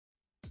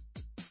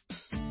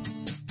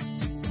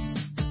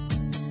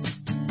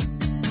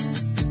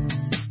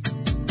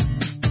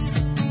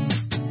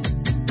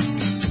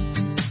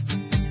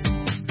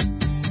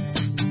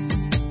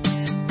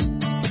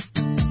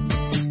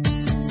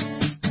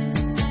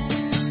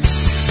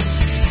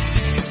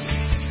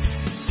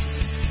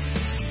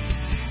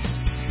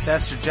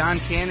Pastor Jon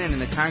Cannon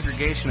and the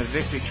congregation of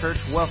Victory Church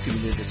welcome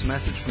you to this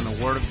message from the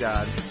Word of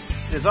God.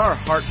 It is our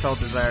heartfelt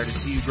desire to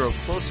see you grow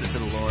closer to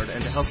the Lord and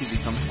to help you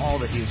become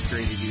all that He has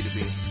created you to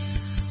be.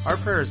 Our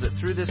prayer is that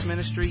through this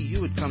ministry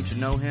you would come to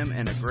know Him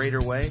in a greater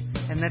way,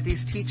 and that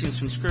these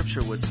teachings from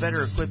Scripture would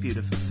better equip you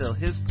to fulfill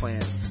His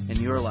plan in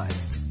your life.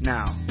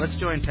 Now, let's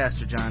join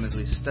Pastor Jon as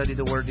we study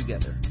the Word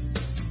together.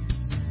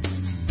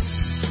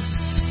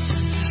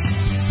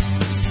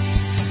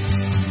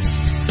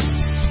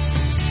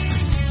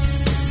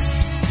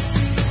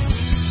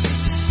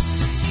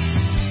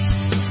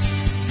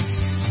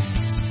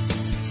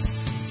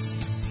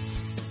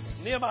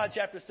 Nehemiah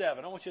chapter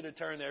 7. I want you to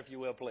turn there if you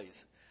will, please.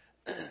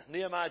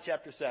 Nehemiah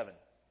chapter 7.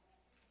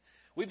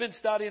 We've been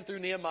studying through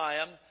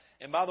Nehemiah.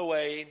 And by the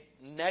way,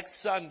 next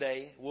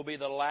Sunday will be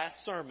the last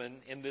sermon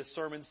in this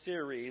sermon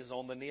series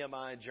on the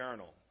Nehemiah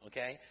Journal.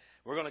 Okay?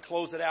 We're going to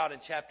close it out in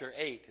chapter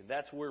 8. And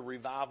that's where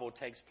revival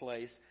takes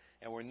place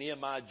and where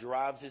Nehemiah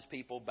drives his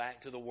people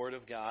back to the Word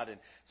of God. And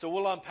so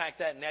we'll unpack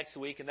that next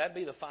week. And that'll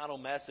be the final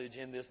message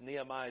in this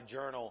Nehemiah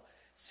Journal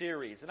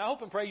series. And I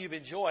hope and pray you've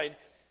enjoyed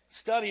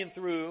studying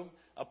through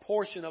a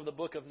portion of the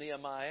book of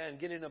Nehemiah and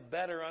getting a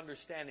better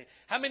understanding.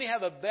 How many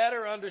have a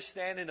better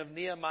understanding of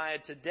Nehemiah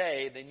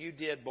today than you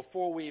did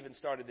before we even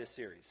started this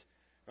series?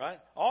 Right?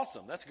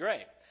 Awesome. That's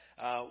great.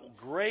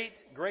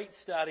 Great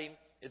study.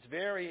 It's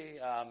very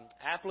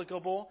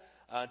applicable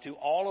to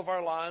all of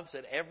our lives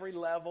at every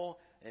level,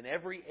 in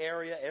every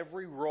area,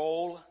 every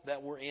role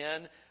that we're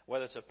in,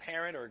 whether it's a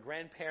parent or a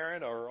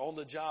grandparent or on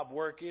the job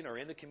working or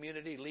in the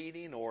community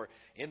leading or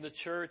in the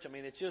church. I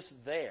mean, it's just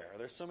there.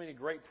 There's so many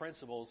great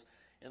principles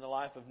in the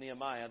life of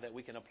Nehemiah that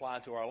we can apply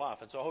to our life.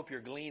 And so I hope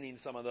you're gleaning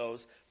some of those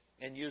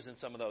and using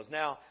some of those.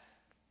 Now,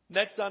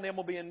 next Sunday I'm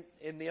going to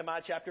be in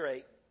Nehemiah chapter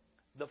 8.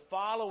 The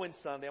following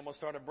Sunday I'm going to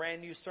start a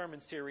brand new sermon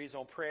series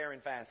on prayer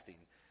and fasting.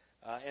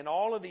 And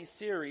all of these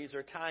series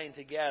are tying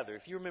together.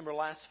 If you remember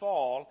last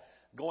fall,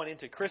 going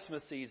into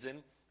Christmas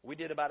season, we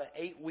did about an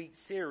 8-week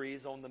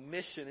series on the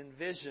mission and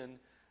vision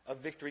of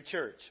Victory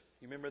Church.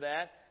 You remember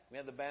that? We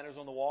had the banners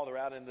on the wall. They're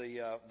out in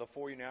the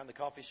foyer now in the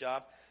coffee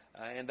shop.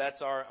 And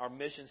that's our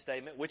mission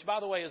statement, which, by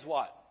the way, is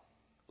what?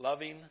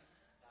 Loving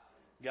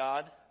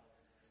God,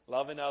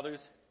 loving others,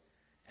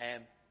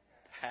 and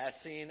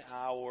passing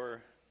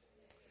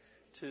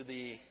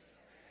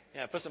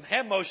put some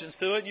hand motions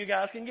to it, and you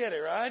guys can get it,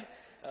 right?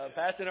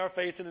 Passing our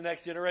faith to the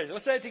next generation.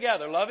 Let's say it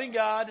together. Loving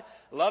God,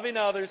 loving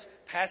others,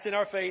 passing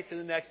our faith to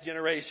the next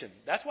generation.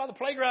 That's why the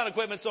playground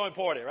equipment's so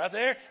important, right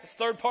there. It's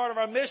the third part of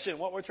our mission,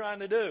 what we're trying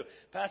to do.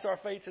 Pass our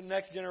faith to the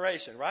next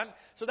generation, right?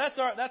 So that's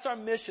our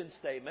mission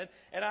statement.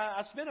 And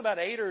I spent about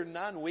 8 or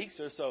 9 weeks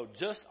or so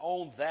just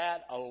on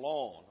that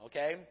alone,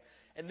 okay?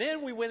 And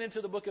then we went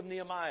into the book of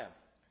Nehemiah.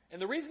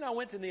 And the reason I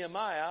went to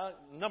Nehemiah,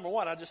 number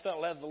one, I just felt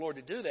led of the Lord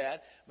to do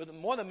that. But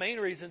one of the main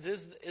reasons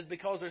is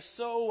because they're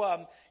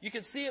so, you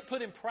can see it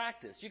put in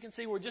practice. You can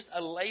see where just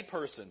a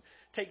layperson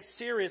takes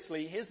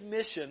seriously his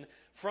mission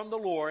from the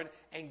Lord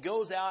and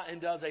goes out and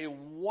does a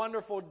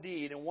wonderful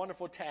deed and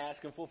wonderful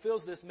task and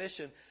fulfills this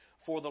mission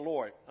for the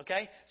Lord.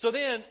 Okay? So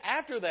then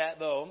after that,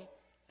 though,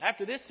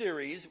 after this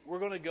series, we're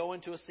going to go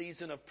into a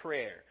season of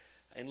prayer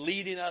and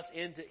leading us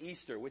into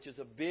Easter, which is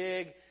a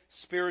big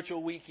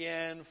spiritual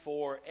weekend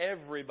for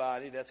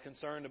everybody that's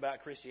concerned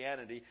about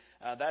Christianity.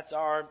 That's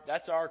our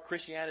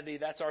Christianity.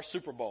 That's our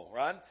Super Bowl,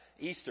 right?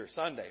 Easter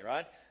Sunday,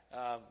 right?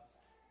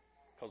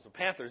 Because the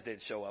Panthers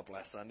did show up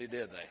last Sunday,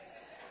 did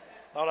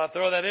they? Thought I'd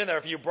throw that in there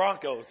for you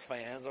Broncos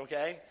fans,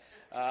 okay?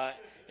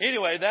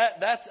 Anyway,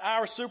 that's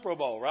our Super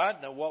Bowl,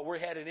 right? Now what we're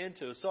headed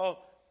into. So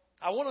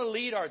I want to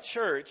lead our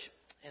church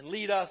and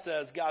lead us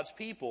as God's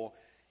people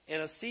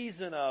in a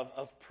season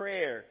of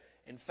prayer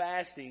and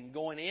fasting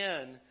going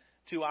in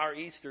to our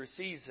Easter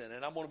season.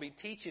 And I'm going to be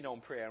teaching on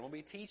prayer. I'm going to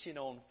be teaching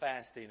on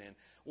fasting. And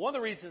one of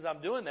the reasons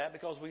I'm doing that,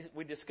 because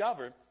we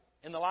discovered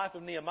in the life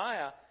of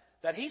Nehemiah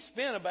that he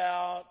spent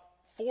about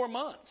 4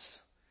 months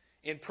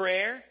in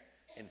prayer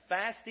and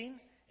fasting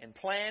and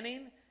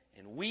planning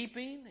and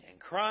weeping and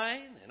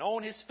crying and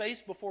on his face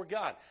before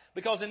God.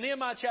 Because in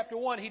Nehemiah chapter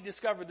 1, he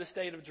discovered the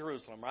state of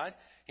Jerusalem, right?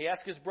 He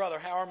asked his brother,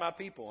 how are my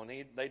people? And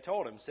they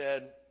told him,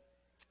 said,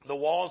 the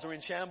walls are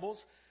in shambles.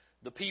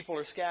 The people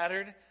are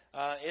scattered.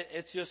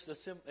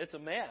 It's a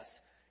mess.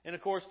 And of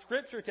course,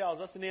 Scripture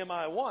tells us in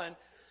Nehemiah 1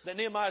 that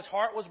Nehemiah's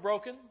heart was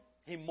broken.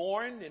 He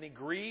mourned and he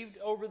grieved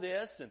over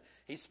this. And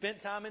he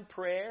spent time in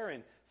prayer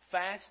and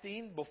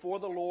fasting before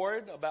the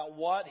Lord about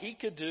what he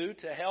could do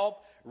to help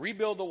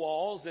rebuild the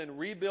walls and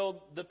rebuild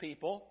the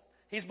people.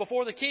 He's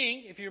before the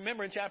king, if you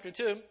remember in chapter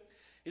 2.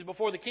 He's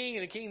before the king,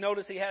 and the king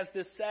noticed he has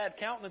this sad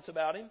countenance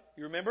about him.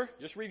 You remember?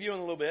 Just reviewing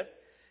a little bit.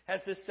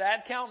 Has this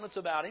sad countenance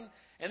about him.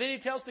 And then he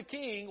tells the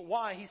king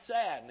why he's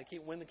sad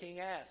when the king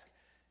asks.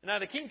 Now,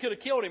 the king could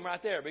have killed him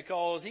right there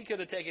because he could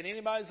have taken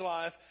anybody's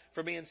life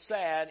for being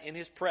sad in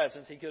his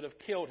presence. He could have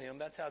killed him.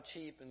 That's how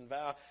cheap and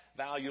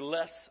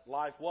valueless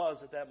life was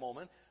at that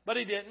moment. But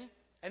he didn't.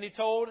 And he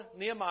told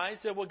Nehemiah, he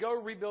said, well, go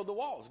rebuild the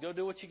walls. Go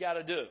do what you got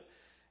to do.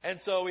 And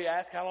so he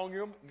asked how long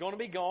you're going to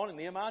be gone. And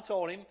Nehemiah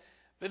told him,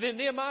 But then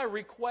Nehemiah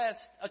requests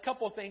a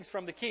couple of things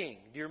from the king.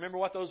 Do you remember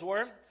what those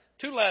were?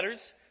 2 letters.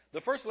 The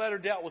first letter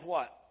dealt with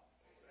what?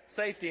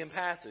 Safety and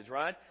passage,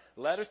 right?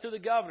 Letters to the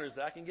governors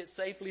that I can get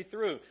safely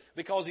through.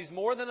 Because he's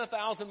more than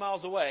 1,000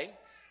 miles away.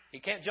 He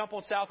can't jump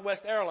on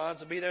Southwest Airlines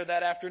and be there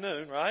that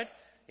afternoon, right?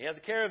 He has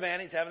a caravan.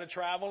 He's having to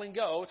travel and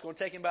go. It's going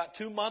to take him about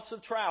 2 months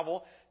of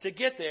travel to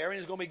get there. And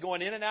he's going to be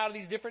going in and out of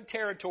these different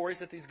territories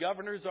that these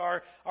governors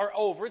are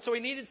over. And so he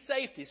needed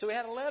safety. So he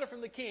had a letter from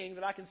the king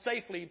that I can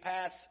safely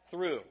pass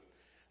through.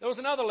 There was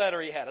another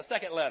letter he had, a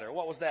second letter.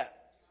 What was that?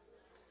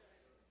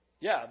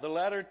 Yeah, the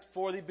letter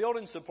for the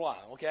building supply,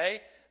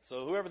 okay?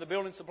 So whoever the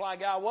building supply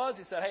guy was,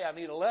 he said, hey, I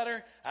need a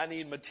letter. I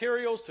need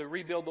materials to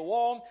rebuild the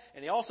wall.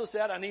 And he also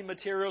said, I need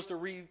materials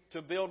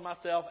to build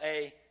myself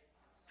a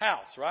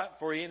house, right,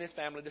 for he and his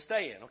family to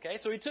stay in, okay?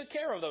 So he took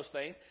care of those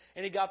things,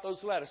 and he got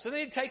those letters. So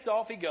then he takes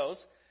off, he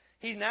goes.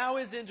 He now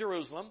is in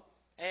Jerusalem,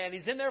 and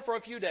he's in there for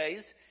a few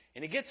days,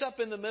 and he gets up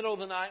in the middle of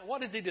the night.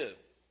 What does he do?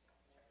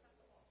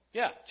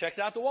 Yeah, checks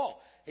out the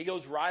wall. He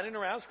goes riding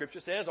around, Scripture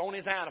says, on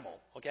his animal,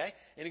 okay?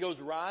 And he goes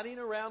riding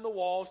around the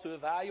walls to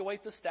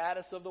evaluate the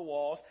status of the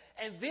walls.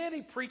 And then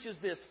he preaches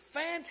this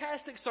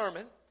fantastic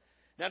sermon.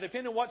 Now,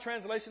 depending on what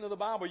translation of the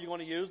Bible you're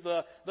going to use,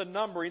 the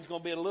numbering is going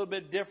to be a little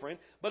bit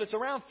different. But it's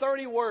around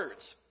 30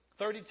 words,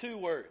 32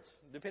 words,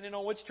 depending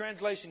on which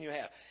translation you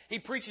have. He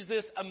preaches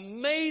this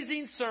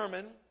amazing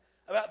sermon,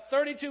 about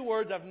 32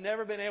 words. I've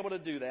never been able to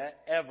do that,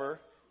 ever.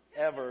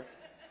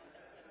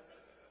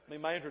 I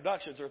mean, my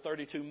introductions are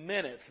 32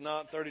 minutes,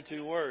 not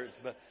 32 words.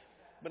 But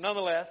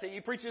nonetheless, he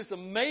preaches this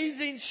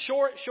amazing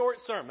short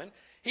sermon.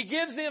 He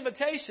gives the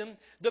invitation.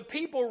 The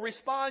people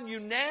respond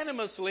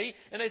unanimously,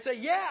 and they say,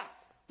 yeah,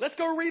 let's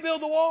go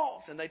rebuild the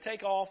walls. And they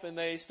take off, and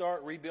they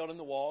start rebuilding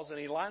the walls. And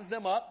he lines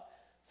them up,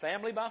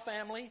 family by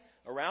family,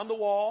 around the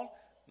wall.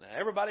 Now,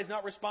 everybody's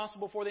not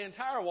responsible for the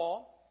entire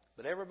wall,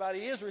 but everybody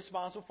is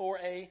responsible for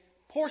a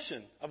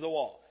portion of the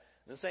wall.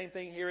 And the same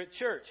thing here at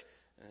church.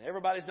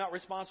 Everybody's not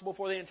responsible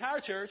for the entire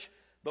church,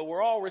 but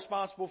we're all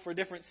responsible for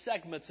different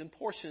segments and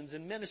portions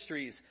and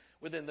ministries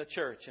within the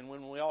church. And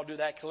when we all do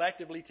that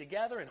collectively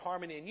together in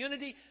harmony and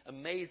unity,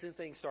 amazing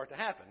things start to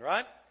happen,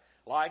 right?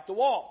 Like the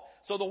wall.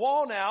 So the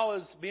wall now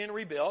is being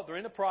rebuilt. They're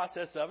in the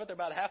process of it. They're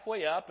about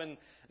halfway up, and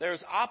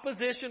there's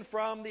opposition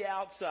from the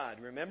outside.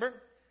 Remember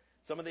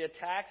some of the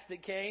attacks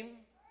that came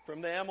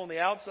from them on the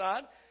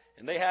outside?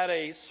 And they had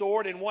a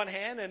sword in one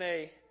hand and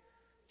a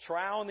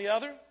trowel in the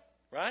other,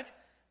 right?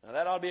 Now,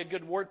 that ought to be a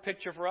good word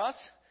picture for us.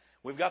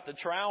 We've got the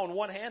trowel in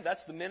one hand. That's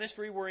the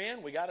ministry we're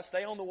in. We got to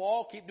stay on the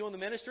wall, keep doing the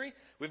ministry.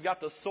 We've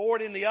got the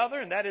sword in the other,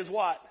 and that is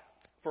what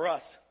for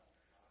us?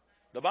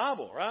 The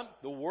Bible, right?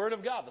 The Word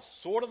of God. The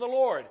sword of the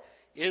Lord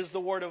is the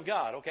Word of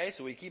God, okay?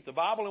 So we keep the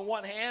Bible in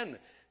one hand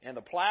and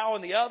the plow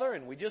in the other,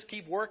 and we just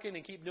keep working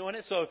and keep doing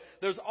it. So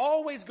there's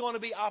always going to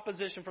be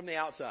opposition from the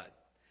outside.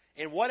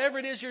 And whatever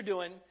it is you're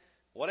doing,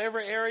 whatever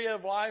area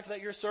of life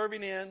that you're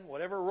serving in,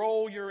 whatever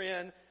role you're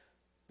in,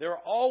 there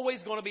are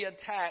always going to be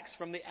attacks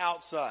from the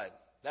outside.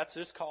 That's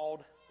just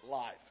called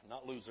life,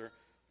 not loser,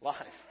 life,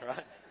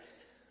 right?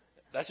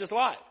 That's just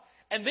life.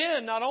 And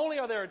then not only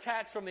are there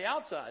attacks from the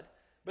outside,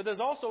 but there's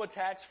also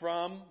attacks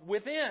from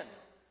within,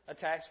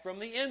 attacks from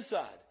the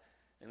inside.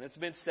 And it's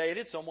been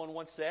stated, someone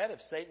once said, if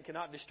Satan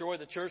cannot destroy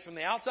the church from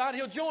the outside,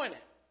 he'll join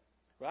it,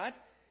 right?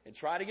 And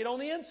try to get on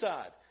the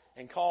inside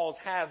and cause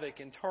havoc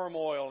and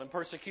turmoil and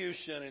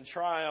persecution and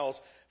trials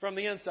from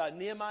the inside.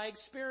 Nehemiah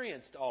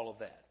experienced all of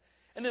that.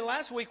 And then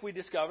last week we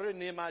discovered in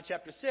Nehemiah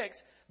chapter 6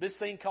 this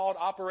thing called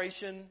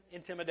Operation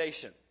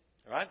Intimidation.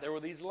 Right? There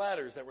were these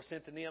letters that were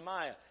sent to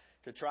Nehemiah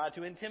to try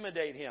to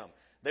intimidate him.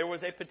 There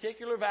was a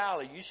particular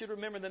valley. You should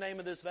remember the name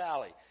of this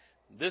valley.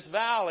 This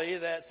valley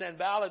that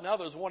Sanballat and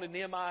others wanted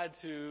Nehemiah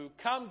to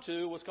come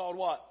to was called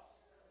what?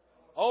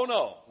 Oh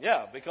no.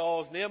 Yeah,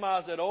 because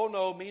Nehemiah said, oh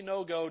no, me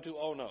no go to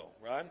oh no.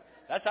 Right?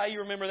 That's how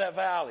you remember that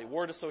valley.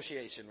 Word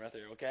association right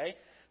there, okay?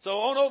 So,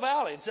 oh no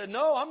valley. And said,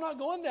 no, I'm not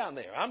going down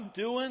there. I'm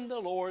doing the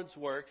Lord's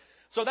work.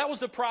 So that was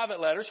the private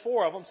letters,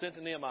 4 of them sent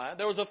to Nehemiah.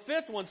 There was a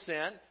 5th one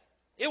sent.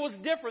 It was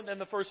different than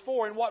the first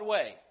 4. In what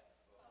way?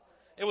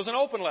 It was an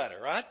open letter,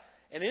 right?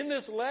 And in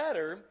this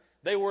letter,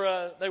 they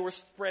were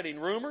spreading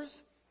rumors.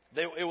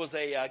 It was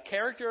a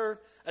character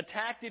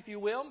attack, if you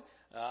will,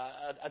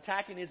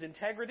 attacking his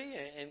integrity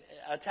and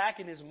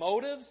attacking his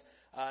motives.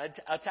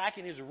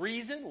 Attacking his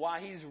reason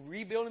why he's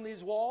rebuilding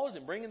these walls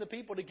and bringing the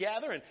people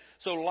together. And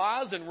so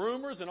lies and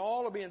rumors and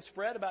all are being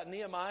spread about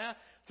Nehemiah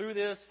through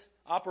this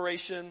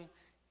Operation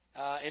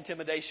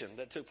Intimidation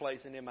that took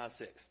place in Nehemiah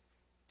 6.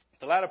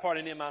 The latter part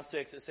of Nehemiah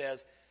 6, it says,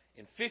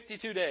 in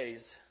 52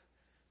 days,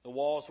 the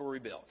walls were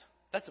rebuilt.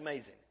 That's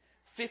amazing.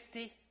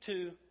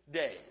 52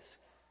 days,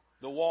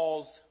 the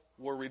walls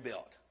were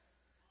rebuilt.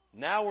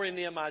 Now we're in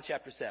Nehemiah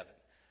chapter 7.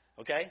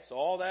 Okay, so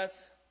all that's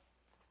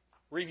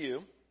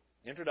review.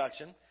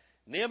 Introduction.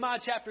 Nehemiah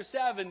chapter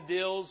 7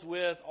 deals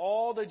with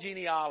all the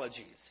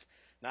genealogies.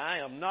 Now, I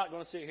am not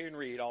going to sit here and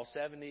read all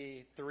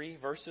 73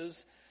 verses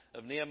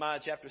of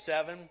Nehemiah chapter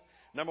 7,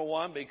 Number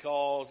one,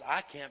 because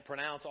I can't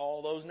pronounce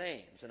all those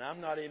names, and I'm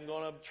not even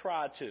going to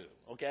try to,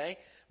 okay?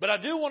 But I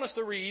do want us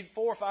to read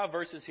 4 or 5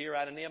 verses here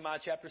out of Nehemiah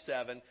chapter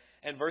 7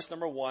 and verse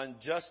number 1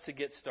 just to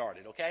get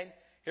started, okay?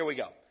 Here we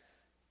go.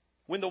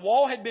 When the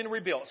wall had been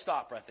rebuilt,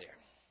 stop right there.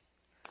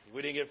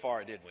 We didn't get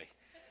far, did we?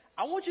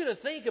 I want you to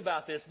think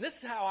about this. This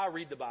is how I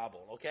read the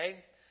Bible,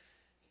 okay?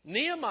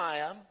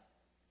 Nehemiah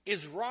is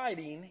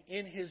writing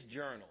in his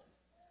journal.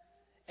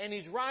 And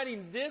he's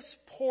writing this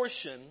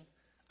portion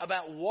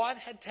about what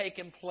had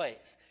taken place.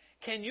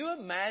 Can you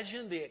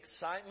imagine the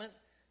excitement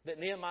that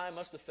Nehemiah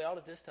must have felt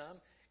at this time?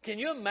 Can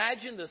you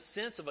imagine the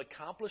sense of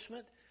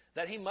accomplishment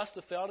that he must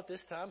have felt at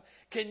this time?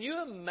 Can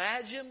you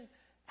imagine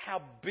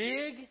how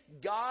big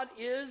God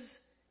is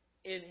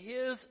in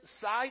his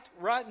sight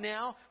right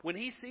now when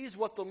he sees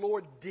what the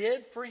Lord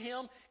did for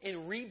him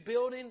in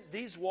rebuilding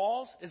these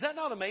walls? Is that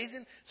not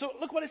amazing? So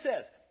look what it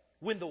says.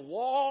 When the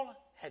wall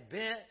had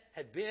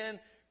been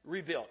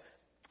rebuilt.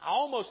 I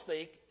almost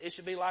think it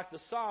should be like the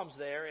Psalms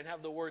there and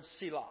have the word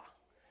Selah.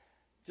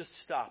 Just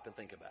stop and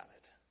think about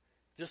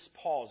it. Just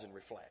pause and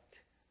reflect,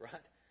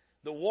 right?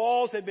 The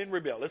walls had been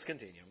rebuilt. Let's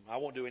continue. I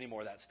won't do any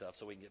more of that stuff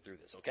so we can get through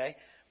this, okay?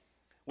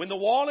 When the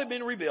wall had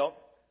been rebuilt,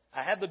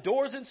 I had the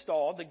doors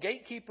installed, the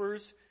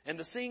gatekeepers and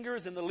the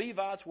singers and the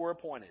Levites were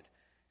appointed.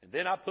 And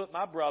then I put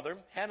my brother,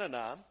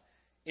 Hananiah,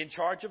 in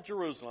charge of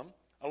Jerusalem,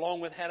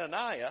 along with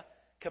Hananiah,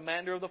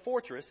 commander of the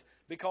fortress,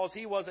 because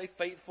he was a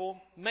faithful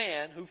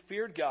man who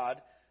feared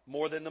God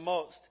more than the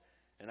most.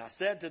 And I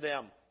said to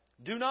them,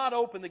 do not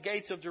open the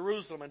gates of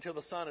Jerusalem until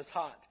the sun is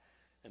hot,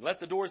 and let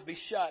the doors be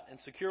shut and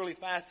securely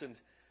fastened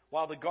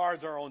while the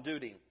guards are on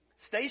duty.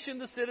 Station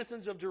the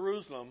citizens of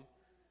Jerusalem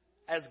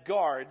as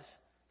guards,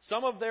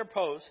 some at their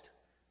post,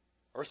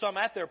 and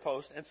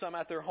some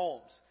at their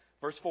homes.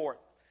 Verse 4.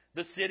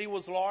 The city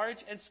was large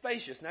and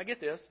spacious. Now get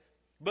this.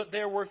 But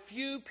there were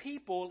few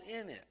people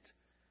in it.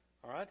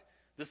 All right?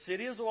 The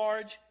city is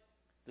large.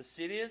 The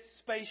city is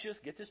spacious.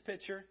 Get this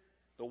picture.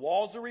 The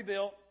walls are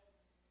rebuilt.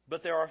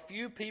 But there are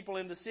few people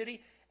in the city.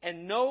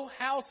 And no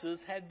houses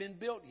had been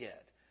built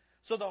yet.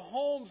 So the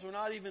homes were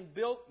not even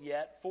built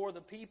yet for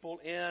the people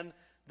in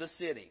the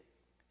city.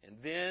 And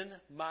then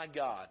my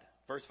God,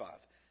 verse 5.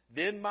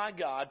 Then my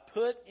God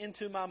put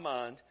into my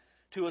mind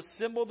to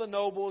assemble the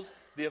nobles,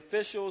 the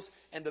officials,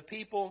 and the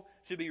people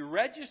to be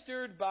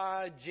registered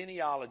by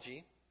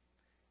genealogy.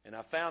 And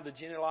I found the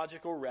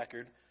genealogical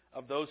record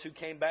of those who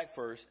came back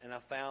first, and I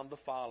found the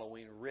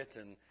following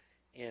written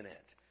in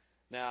it.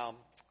 Now,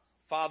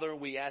 Father,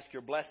 we ask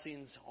your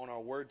blessings on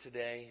our word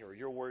today, or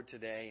your word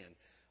today, and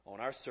on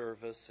our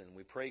service. And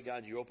we pray,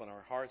 God, you open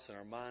our hearts and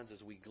our minds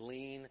as we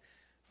glean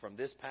from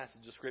this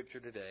passage of Scripture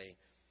today.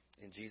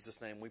 In Jesus'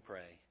 name we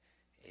pray.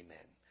 Amen.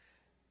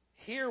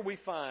 Here we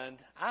find,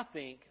 I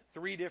think,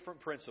 3 different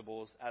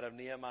principles out of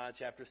Nehemiah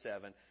chapter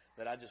 7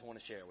 that I just want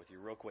to share with you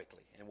real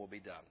quickly, and we'll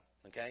be done.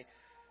 Okay?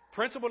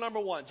 Principle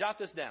number 1, jot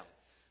this down.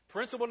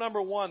 Principle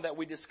number 1 that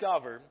we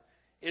discover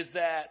is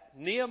that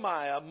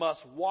Nehemiah must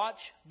watch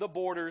the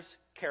borders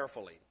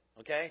carefully.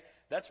 Okay?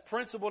 That's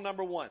principle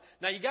number 1.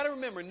 Now, you got to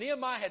remember,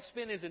 Nehemiah had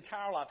spent his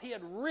entire life. He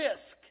had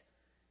risked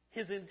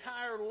his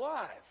entire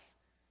life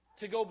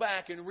to go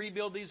back and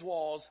rebuild these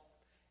walls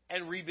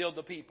and rebuild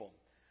the people.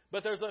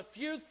 But there's a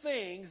few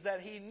things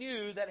that he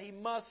knew that he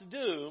must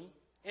do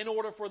in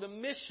order for the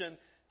mission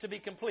to be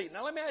complete.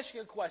 Now, let me ask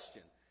you a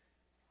question.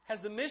 Has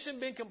the mission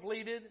been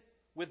completed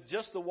with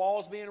just the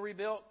walls being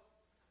rebuilt?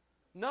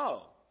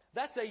 No.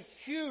 That's a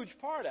huge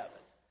part of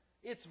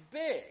it. It's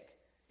big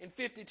in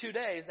 52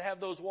 days to have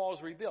those walls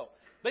rebuilt.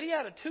 But he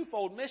had a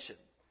twofold mission: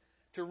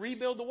 to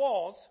rebuild the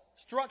walls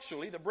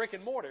structurally, the brick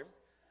and mortar,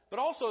 but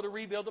also to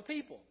rebuild the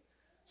people.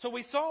 So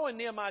we saw in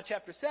Nehemiah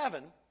chapter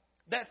 7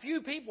 that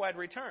few people had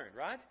returned,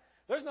 right?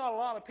 There's not a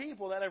lot of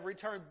people that have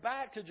returned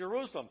back to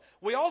Jerusalem.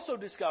 We also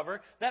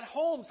discover that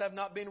homes have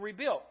not been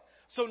rebuilt.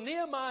 So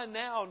Nehemiah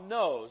now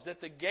knows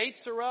that the gates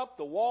are up,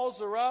 the walls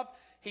are up.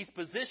 He's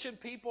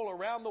positioned people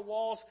around the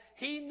walls.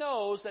 He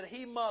knows that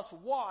he must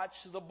watch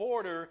the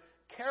border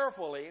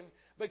carefully,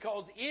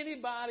 because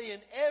anybody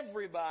and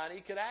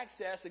everybody could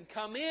access and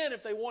come in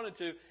if they wanted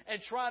to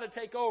and try to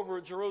take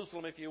over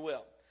Jerusalem, if you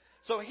will.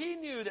 So he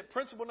knew that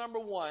principle number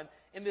 1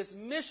 in this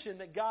mission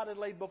that God had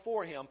laid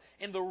before him,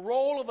 in the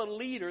role of a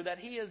leader that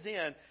he is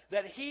in,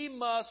 that he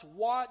must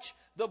watch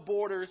the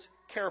borders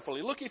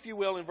carefully. Look, if you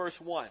will, in verse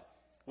 1.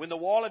 When the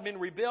wall had been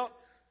rebuilt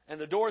and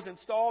the doors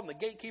installed and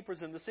the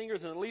gatekeepers and the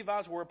singers and the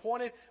Levites were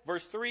appointed.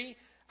 Verse 3,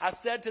 I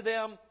said to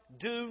them,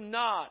 do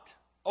not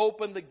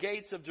open the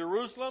gates of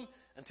Jerusalem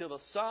until the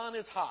sun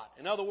is hot.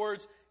 In other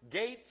words,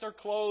 gates are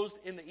closed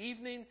in the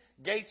evening.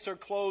 Gates are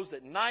closed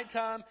at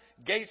nighttime.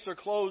 Gates are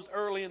closed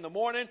early in the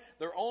morning.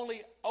 They're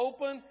only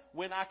open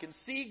when I can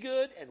see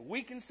good and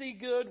we can see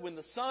good. When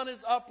the sun is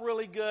up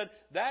really good,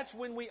 that's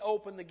when we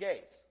open the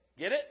gates.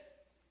 Get it?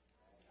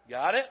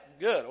 Got it?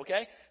 Good.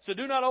 Okay. So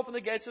do not open the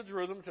gates of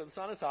Jerusalem until the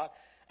sun is hot.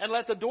 And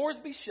let the doors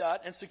be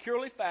shut and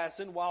securely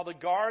fastened while the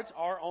guards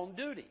are on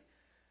duty.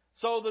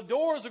 So the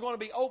doors are going to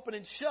be open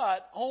and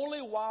shut only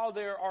while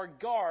there are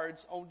guards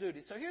on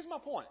duty. So here's my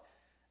point.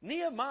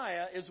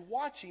 Nehemiah is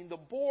watching the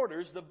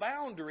borders, the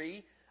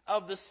boundary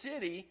of the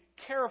city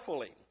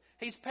carefully.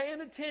 He's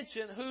paying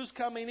attention who's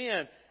coming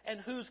in and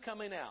who's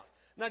coming out.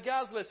 Now,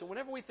 guys, listen,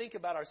 whenever we think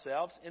about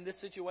ourselves in this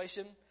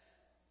situation,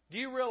 do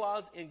you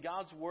realize in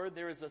God's Word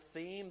there is a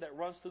theme that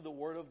runs through the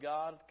Word of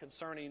God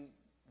concerning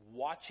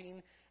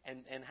watching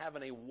and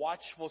having a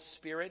watchful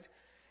spirit?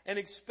 And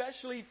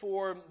especially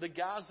for the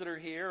guys that are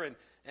here,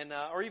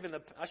 or even,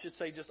 I should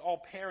say, just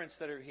all parents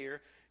that are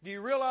here, do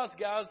you realize,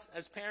 guys,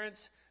 as parents,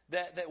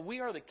 that we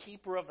are the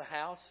keeper of the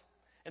house?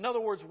 In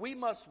other words, we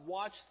must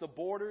watch the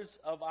borders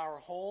of our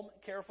home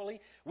carefully.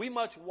 We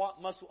must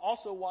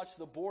also watch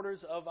the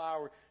borders of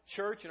our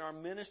church and our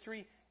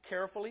ministry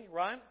carefully,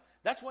 right?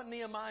 That's what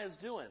Nehemiah is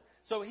doing.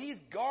 So he's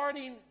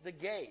guarding the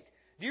gate.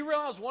 Do you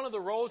realize one of the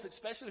roles,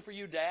 especially for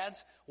you dads,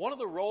 one of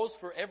the roles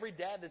for every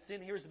dad that's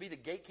in here is to be the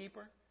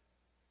gatekeeper?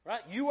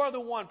 Right? You are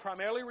the one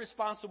primarily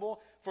responsible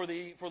for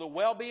the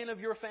well-being of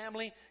your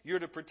family. You're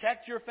to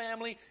protect your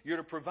family. You're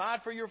to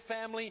provide for your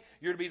family.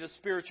 You're to be the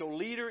spiritual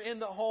leader in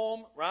the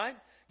home, right?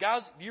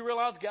 Guys, do you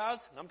realize, guys,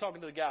 I'm talking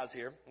to the guys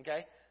here,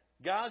 okay?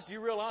 Guys, do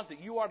you realize that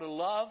you are to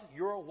love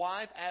your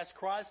wife as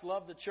Christ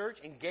loved the church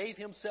and gave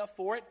himself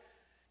for it?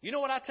 You know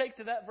what I take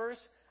to that verse?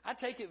 I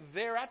take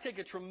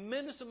a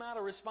tremendous amount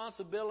of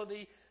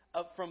responsibility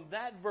from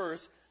that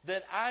verse,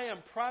 that I am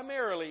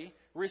primarily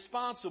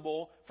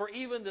responsible for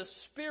even the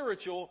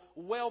spiritual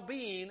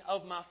well-being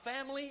of my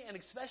family and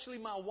especially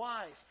my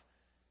wife.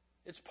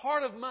 It's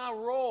part of my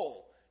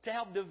role to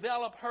help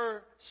develop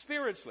her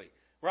spiritually,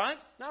 right?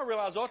 Now I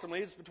realize ultimately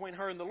it's between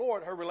her and the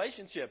Lord, her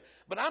relationship.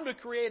 But I'm to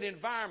create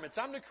environments.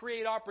 I'm to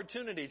create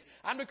opportunities.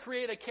 I'm to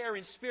create a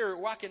caring spirit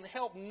where I can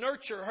help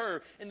nurture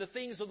her in the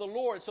things of the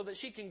Lord so that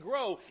she can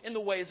grow in the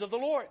ways of the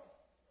Lord,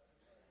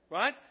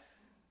 right?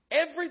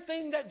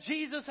 Everything that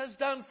Jesus has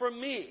done for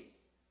me,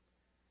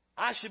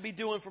 I should be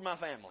doing for my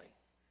family.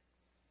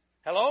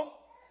 Hello?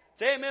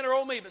 Say amen or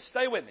oh me, but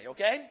stay with me,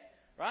 okay?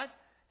 Right?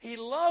 He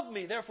loved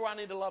me, therefore I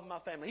need to love my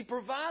family. He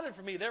provided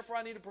for me, therefore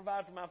I need to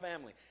provide for my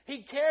family.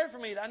 He cared for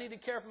me, I need to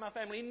care for my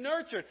family. He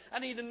nurtured, I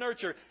need to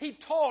nurture. He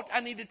taught,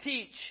 I need to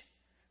teach.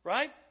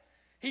 Right?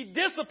 He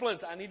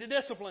disciplines, I need to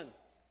discipline.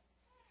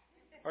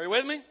 Are you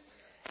with me?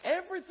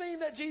 Everything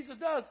that Jesus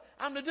does,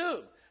 I'm to do.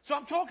 So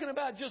I'm talking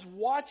about just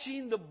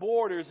watching the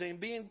borders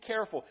and being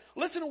careful.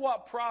 Listen to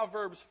what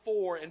Proverbs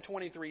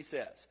 4:23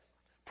 says.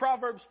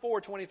 Proverbs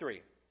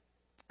 4:23.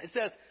 It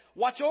says,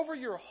 "Watch over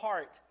your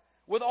heart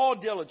with all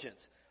diligence,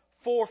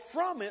 for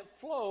from it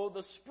flow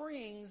the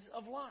springs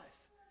of life."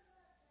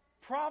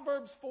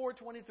 Proverbs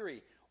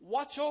 4:23.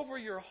 Watch over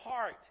your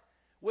heart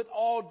with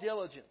all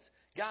diligence.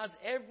 Guys,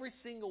 every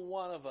single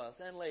one of us,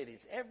 and ladies,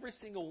 every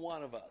single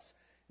one of us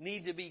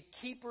need to be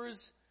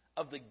keepers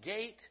of the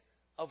gate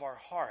of our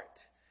heart.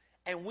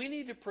 And we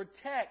need to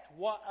protect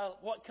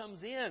what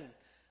comes in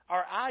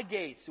our eye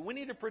gates. We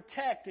need to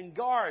protect and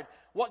guard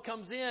what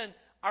comes in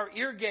our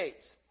ear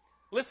gates.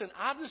 Listen,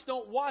 I just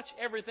don't watch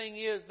everything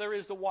there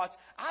is to watch.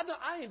 I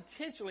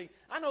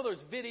know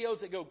there's videos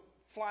that go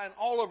flying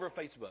all over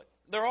Facebook.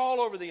 They're all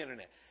over the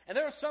internet. And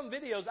there are some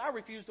videos I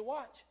refuse to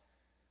watch.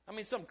 I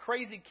mean, some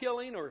crazy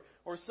killing or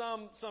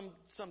some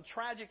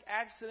tragic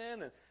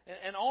accident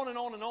and on and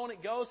on and on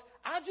it goes.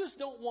 I just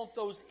don't want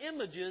those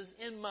images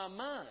in my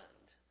mind.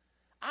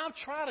 I'll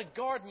try to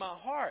guard my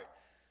heart.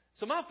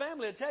 So my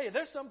family will tell you,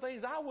 there's some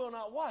things I will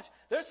not watch.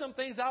 There's some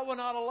things I will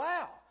not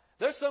allow.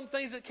 There's some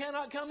things that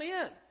cannot come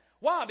in.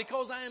 Why?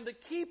 Because I am the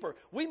keeper.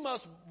 We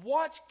must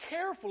watch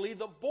carefully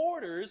the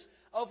borders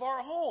of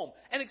our home,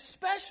 and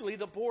especially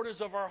the borders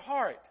of our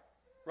heart.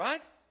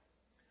 Right?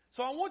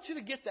 So I want you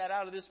to get that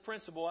out of this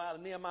principle, out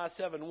of Nehemiah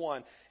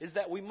 7:1, is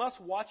that we must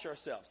watch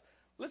ourselves.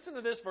 Listen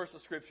to this verse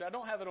of Scripture. I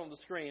don't have it on the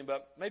screen,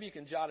 but maybe you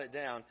can jot it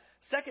down.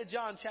 2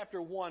 John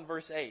chapter 1,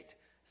 verse 8.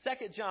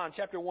 2 John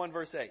chapter 1,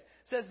 verse 8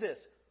 says this: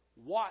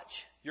 "Watch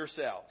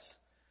yourselves,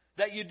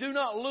 that you do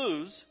not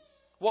lose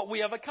what we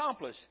have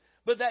accomplished,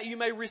 but that you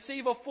may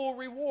receive a full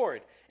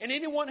reward. And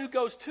anyone who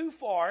goes too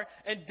far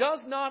and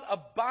does not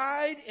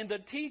abide in the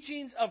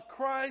teachings of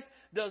Christ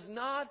does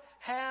not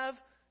have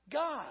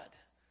God."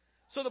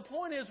 So the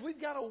point is, we've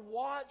got to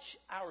watch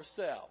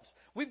ourselves.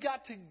 We've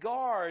got to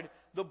guard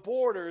the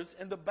borders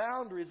and the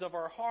boundaries of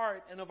our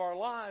heart and of our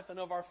life and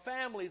of our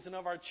families and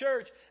of our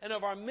church and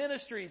of our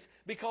ministries,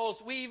 because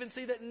we even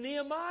see that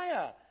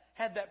Nehemiah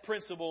had that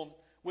principle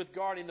with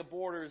guarding the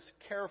borders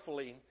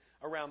carefully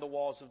around the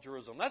walls of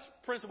Jerusalem. That's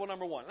principle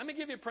number one. Let me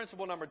give you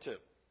principle number two.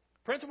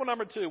 Principle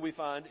number two we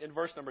find in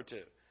verse number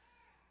 2.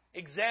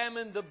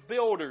 Examine the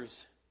builders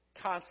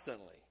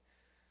constantly.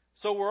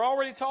 So we're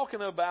already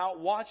talking about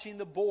watching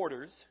the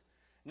borders.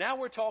 Now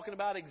we're talking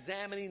about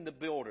examining the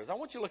builders. I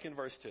want you to look in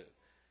verse 2.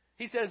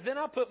 He says, "Then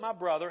I put my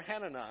brother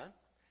Hananiah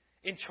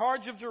in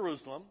charge of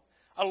Jerusalem,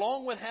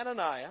 along with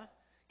Hananiah,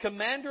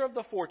 commander of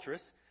the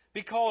fortress,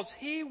 because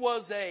he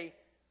was a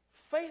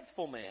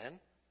faithful man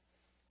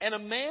and a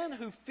man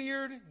who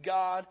feared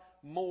God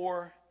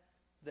more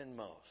than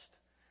most."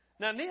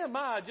 Now,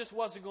 Nehemiah just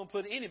wasn't going to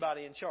put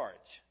anybody in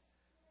charge.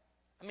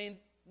 I mean,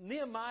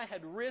 Nehemiah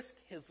had risked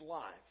his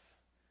life,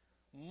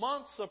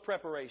 months of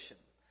preparation,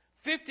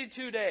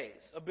 52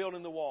 days of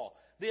building the wall.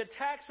 The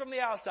attacks from the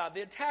outside,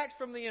 the attacks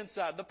from the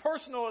inside, the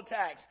personal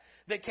attacks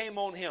that came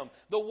on him.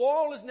 The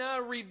wall is now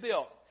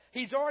rebuilt.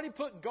 He's already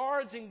put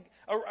guards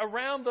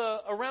around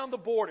the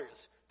borders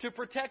to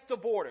protect the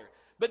border.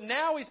 But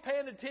now he's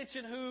paying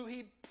attention who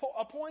he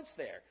appoints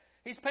there.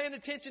 He's paying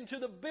attention to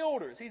the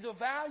builders. He's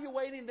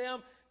evaluating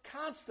them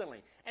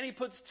constantly. And he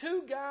puts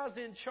 2 guys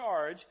in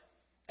charge.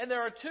 And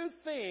there are 2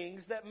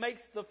 things that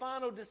makes the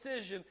final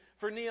decision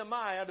for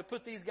Nehemiah to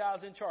put these guys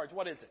in charge.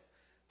 What is it?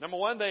 Number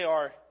 1, they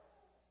are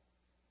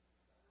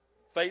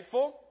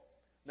faithful.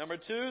 Number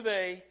 2,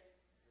 they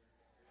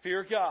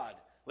fear God.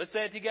 Let's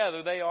say it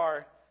together. They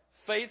are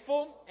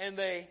faithful and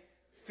they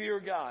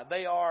fear God.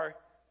 They are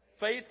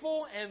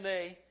faithful and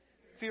they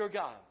fear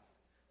God.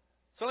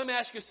 So let me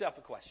ask yourself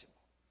a question.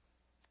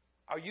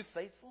 Are you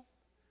faithful?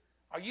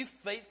 Are you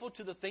faithful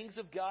to the things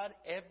of God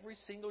every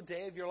single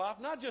day of your life?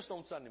 Not just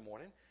on Sunday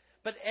morning,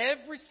 but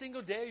every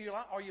single day of your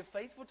life. Are you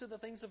faithful to the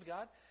things of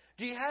God?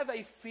 Do you have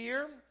a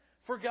fear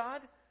for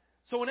God?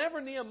 So whenever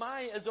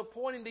Nehemiah is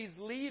appointing these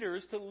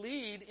leaders to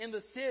lead in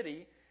the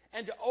city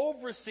and to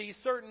oversee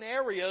certain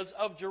areas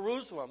of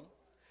Jerusalem,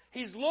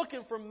 he's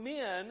looking for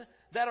men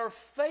that are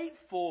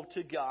faithful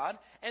to God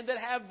and that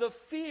have the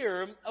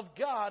fear of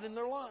God in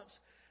their lives.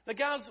 Now,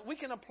 guys, we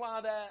can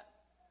apply that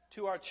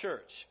to our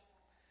church.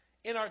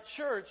 In our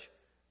church,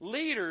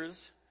 leaders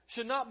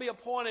should not be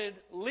appointed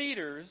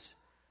leaders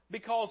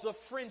because of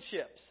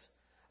friendships.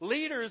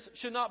 Leaders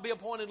should not be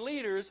appointed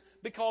leaders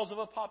because of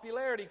a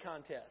popularity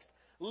contest.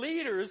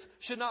 Leaders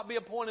should not be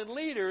appointed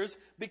leaders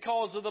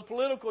because of the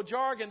political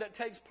jargon that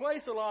takes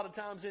place a lot of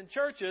times in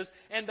churches,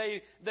 and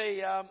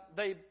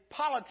they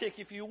politic,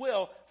 if you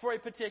will, for a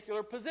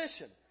particular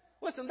position.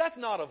 Listen, that's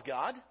not of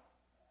God,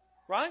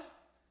 right?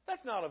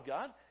 That's not of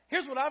God.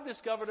 Here's what I've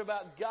discovered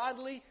about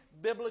godly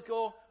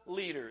biblical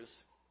leaders.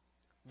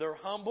 They're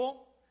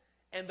humble,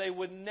 and they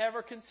would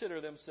never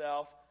consider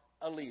themselves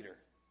a leader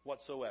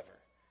whatsoever.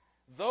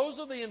 Those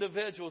are the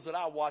individuals that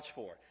I watch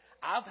for.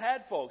 I've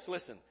had folks,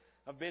 listen,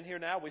 I've been here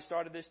now. We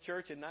started this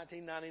church in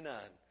 1999.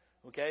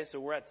 Okay,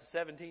 so we're at the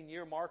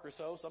 17-year mark or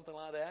so, something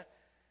like that.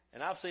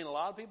 And I've seen a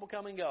lot of people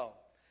come and go.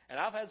 And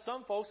I've had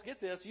some folks,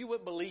 get this, you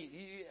wouldn't believe.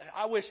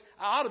 I wish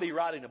I ought to be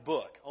writing a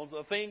book on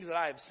the things that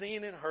I have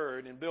seen and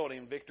heard in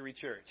building Victory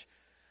Church.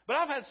 But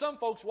I've had some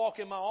folks walk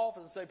in my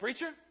office and say,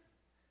 "Preacher,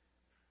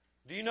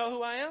 do you know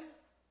who I am?"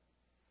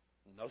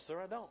 "No,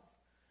 sir, I don't."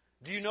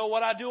 "Do you know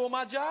what I do on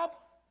my job?"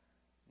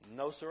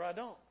 "No, sir, I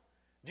don't."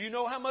 "Do you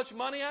know how much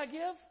money I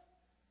give?"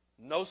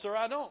 "No, sir,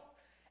 I don't."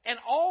 And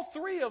all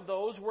 3 of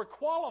those were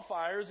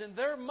qualifiers in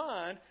their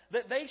mind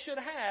that they should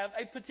have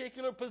a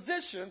particular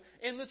position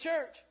in the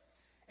church.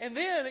 And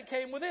then it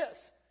came with this.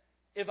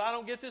 If I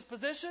don't get this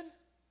position,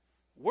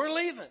 we're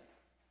leaving.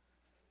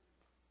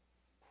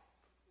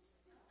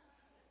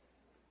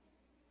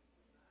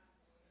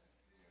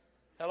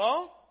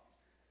 Hello?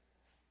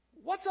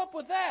 What's up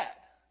with that?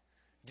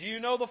 Do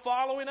you know the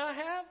following I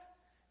have?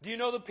 Do you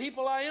know the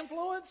people I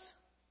influence?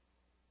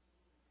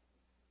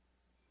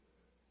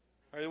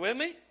 Are you with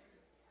me?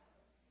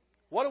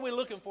 What are we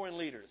looking for in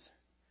leaders?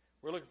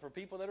 We're looking for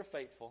people that are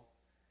faithful,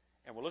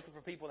 and we're looking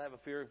for people that have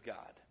a fear of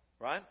God,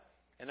 right?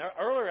 And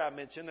earlier I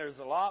mentioned there's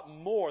a lot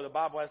more the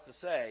Bible has to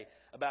say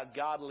about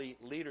godly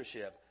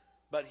leadership,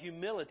 but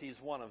humility is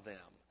one of them.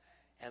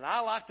 And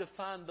I like to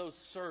find those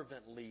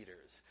servant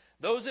leaders.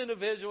 Those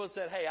individuals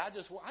that, hey,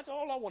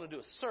 all I want to do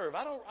is serve.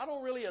 I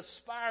don't really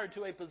aspire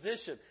to a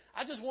position.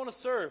 I just want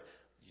to serve.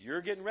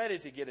 You're getting ready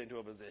to get into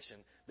a position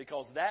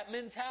because that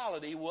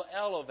mentality will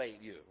elevate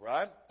you,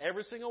 right?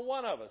 Every single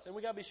one of us. And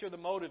we got to be sure the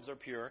motives are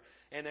pure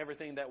in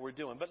everything that we're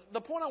doing. But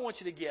the point I want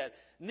you to get,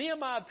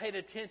 Nehemiah paid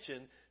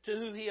attention to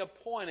who he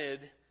appointed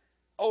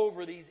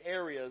over these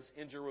areas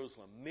in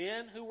Jerusalem.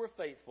 Men who were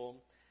faithful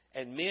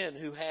and men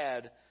who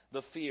had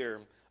the fear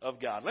of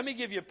God. Let me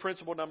give you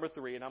principle number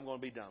 3, and I'm going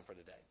to be done for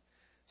today.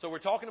 So we're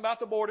talking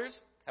about the borders,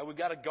 how we've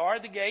got to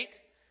guard the gate.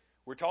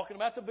 We're talking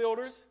about the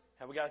builders,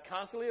 how we've got to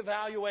constantly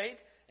evaluate.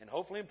 And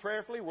hopefully and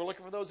prayerfully, we're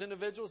looking for those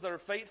individuals that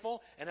are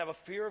faithful and have a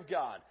fear of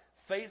God.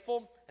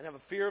 Faithful and have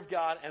a fear of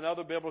God and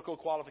other biblical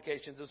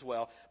qualifications as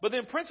well. But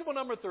then principle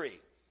number 3,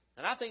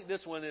 and I think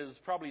this one is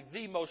probably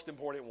the most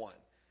important one,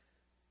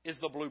 is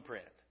the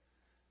blueprint.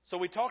 So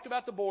we talked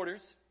about the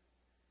borders,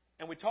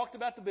 and we talked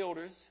about the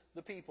builders,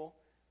 the people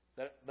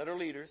that are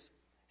leaders.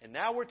 And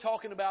now we're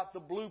talking about the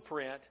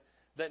blueprint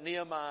that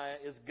Nehemiah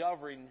is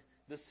governing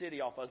the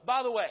city off of.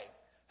 By the way,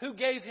 who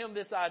gave him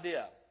this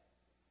idea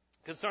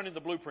concerning the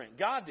blueprint?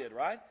 God did,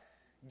 right?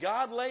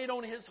 God laid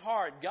on his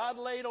heart, God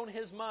laid on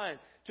his mind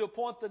to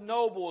appoint the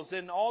nobles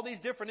and all these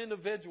different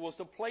individuals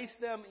to place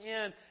them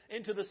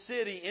into the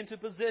city, into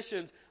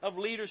positions of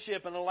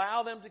leadership and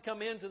allow them to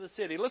come into the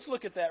city. Let's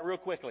look at that real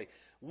quickly.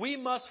 We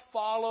must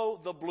follow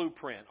the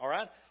blueprint, all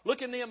right?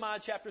 Look at Nehemiah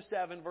chapter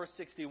 7, verse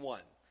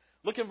 61.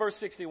 Look in verse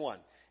 61.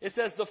 It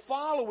says, "The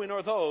following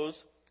are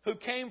those who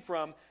came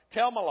from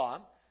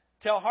Tel-Melah,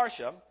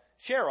 Tel-Harsha,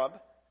 Cherub,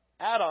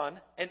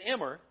 Adon, and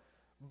Immer,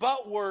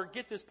 but were,"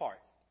 get this part,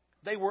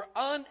 "they were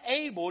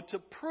unable to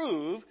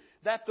prove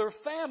that their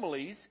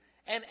families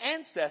and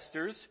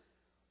ancestors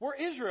were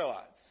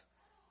Israelites.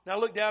 Now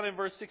look down in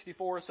verse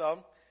 64 or so.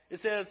 It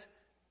says,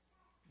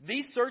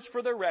 these searched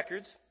for their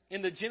records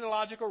in the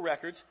genealogical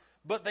records,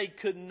 but they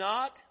could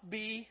not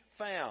be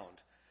found.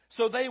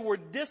 So they were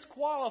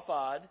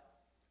disqualified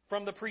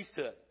from the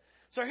priesthood.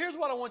 So here's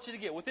what I want you to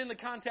get. Within the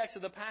context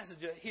of the passage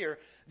here,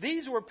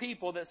 these were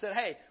people that said,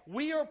 hey,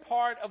 we are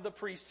part of the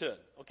priesthood,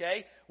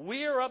 okay?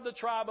 We are of the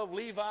tribe of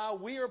Levi.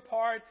 We are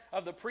part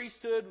of the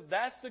priesthood.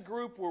 That's the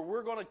group where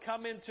we're going to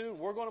come into.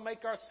 We're going to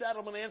make our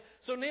settlement in.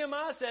 So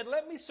Nehemiah said,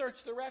 let me search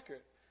the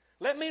record.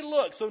 Let me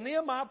look. So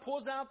Nehemiah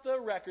pulls out the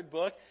record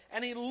book,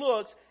 and he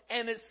looks,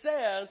 and it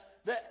says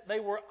that they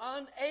were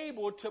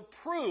unable to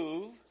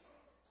prove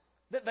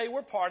that they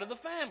were part of the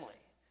family.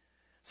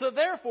 So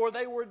therefore,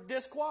 they were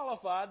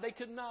disqualified. They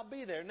could not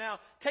be there. Now,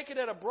 take it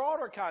at a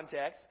broader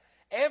context.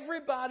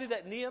 Everybody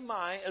that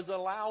Nehemiah is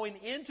allowing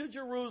into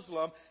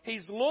Jerusalem,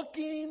 he's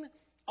looking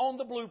on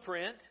the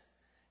blueprint.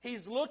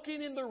 He's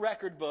looking in the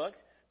record book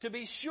to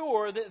be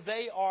sure that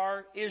they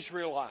are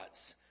Israelites,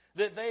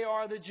 that they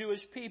are the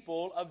Jewish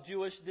people of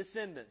Jewish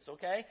descendants,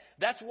 okay?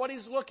 That's what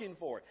he's looking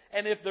for.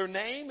 And if their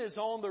name is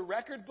on the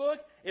record book,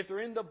 if they're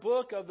in the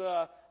book of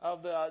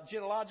the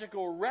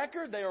genealogical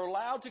record, they are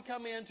allowed to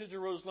come into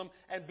Jerusalem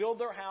and build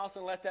their house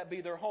and let that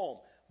be their home.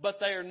 But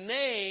their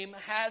name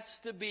has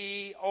to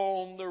be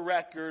on the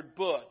record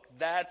book.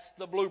 That's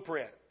the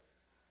blueprint.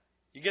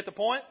 You get the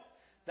point?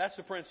 That's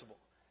the principle.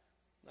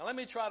 Now let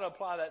me try to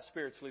apply that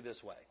spiritually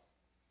this way.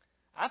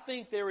 I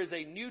think there is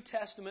a New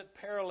Testament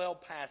parallel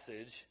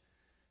passage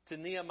to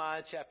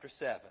Nehemiah chapter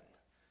 7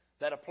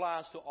 that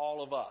applies to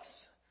all of us.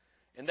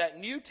 And that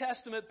New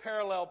Testament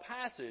parallel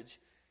passage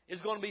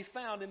is going to be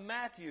found in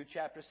Matthew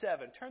chapter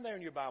 7. Turn there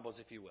in your Bibles,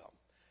 if you will.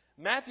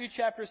 Matthew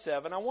chapter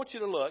 7, I want you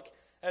to look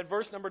at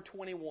verse number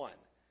 21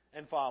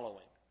 and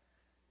following.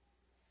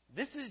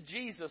 This is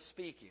Jesus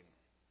speaking.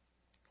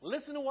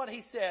 Listen to what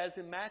he says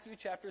in Matthew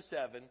chapter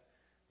 7,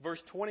 verse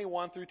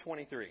 21 through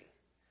 23.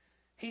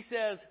 He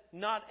says,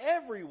 not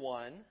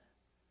everyone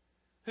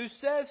who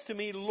says to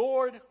me,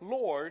 Lord,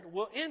 Lord,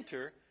 will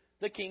enter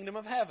the kingdom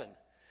of heaven,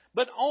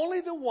 but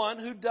only the one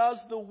who does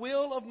the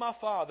will of my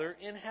Father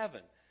in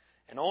heaven.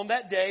 And on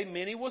that day,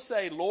 many will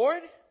say,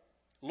 Lord,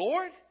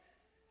 Lord,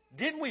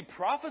 didn't we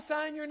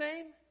prophesy in your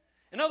name?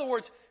 In other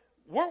words,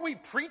 weren't we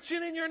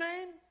preaching in your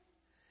name?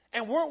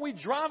 And weren't we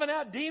driving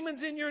out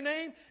demons in your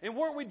name? And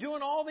weren't we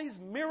doing all these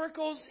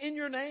miracles in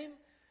your name?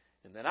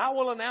 And then I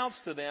will announce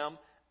to them,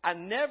 I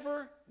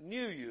never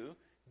knew you.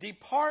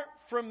 Depart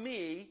from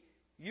me,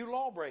 you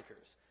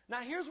lawbreakers.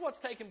 Now, here's what's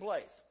taking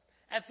place.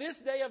 At this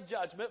day of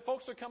judgment,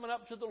 folks are coming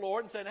up to the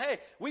Lord and saying, hey,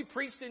 we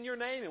preached in your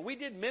name, and we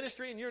did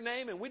ministry in your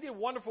name, and we did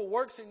wonderful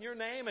works in your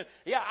name. And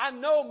yeah, I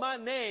know my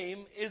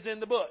name is in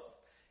the book.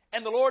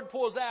 And the Lord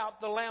pulls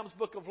out the Lamb's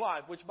Book of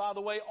Life, which, by the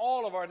way,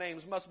 all of our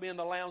names must be in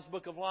the Lamb's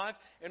Book of Life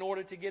in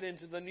order to get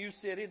into the new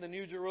city, the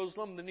new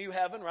Jerusalem, the new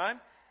heaven, right?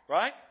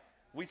 Right?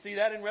 We see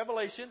that in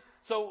Revelation.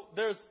 So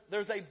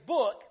there's a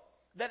book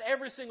that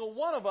every single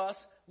one of us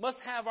must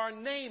have our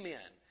name in.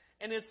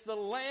 And it's the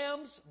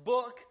Lamb's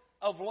Book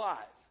of Life.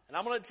 And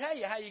I'm going to tell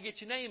you how you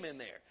get your name in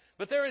there.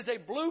 But there is a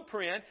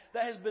blueprint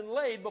that has been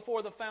laid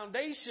before the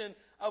foundation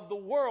of the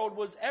world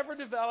was ever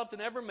developed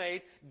and ever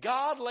made.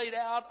 God laid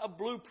out a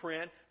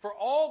blueprint for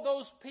all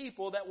those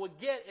people that would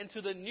get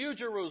into the new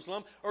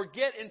Jerusalem or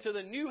get into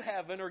the new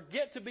heaven or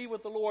get to be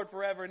with the Lord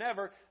forever and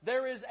ever.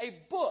 There is a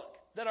book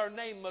that our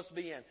name must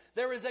be in.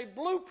 There is a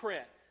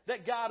blueprint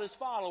that God is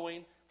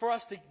following for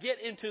us to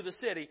get into the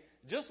city,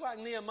 just like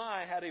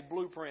Nehemiah had a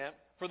blueprint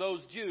for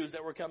those Jews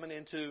that were coming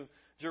into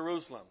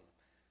Jerusalem.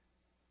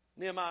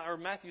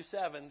 Matthew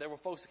 7, there were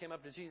folks that came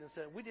up to Jesus and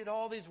said, we did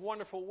all these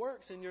wonderful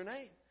works in your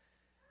name.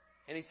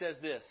 And he says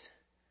this,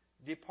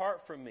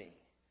 depart from me,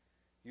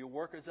 you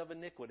workers of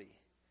iniquity.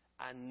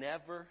 I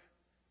never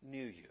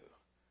knew you.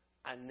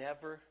 I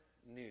never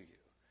knew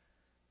you.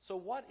 So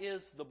what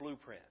is the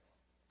blueprint?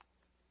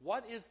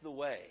 What is the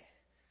way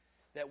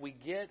that we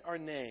get our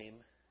name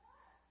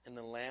in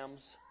the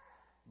Lamb's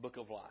Book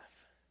of Life?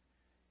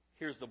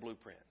 Here's the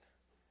blueprint.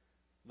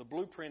 The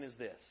blueprint is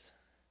this.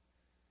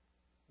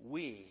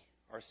 We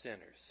are sinners.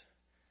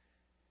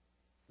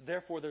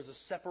 Therefore, there's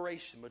a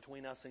separation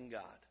between us and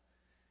God.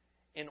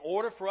 In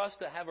order for us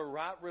to have a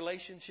right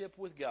relationship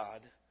with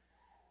God,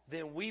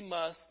 then we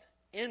must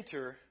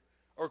enter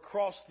or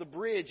cross the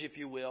bridge, if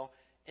you will,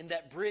 and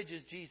that bridge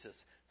is Jesus.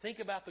 Think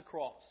about the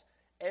cross.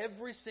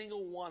 Every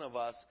single one of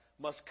us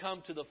must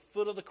come to the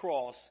foot of the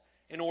cross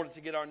in order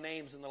to get our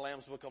names in the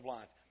Lamb's Book of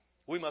Life.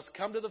 We must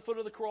come to the foot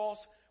of the cross.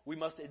 We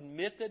must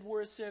admit that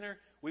we're a sinner.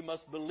 We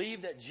must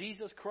believe that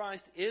Jesus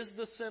Christ is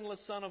the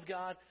sinless Son of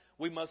God.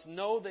 We must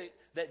know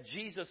that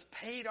Jesus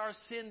paid our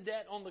sin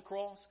debt on the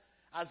cross.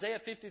 Isaiah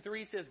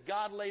 53 says,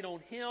 God laid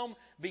on Him,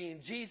 being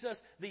Jesus,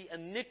 the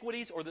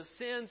iniquities or the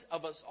sins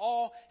of us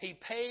all. He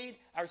paid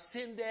our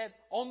sin debt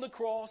on the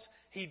cross.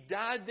 He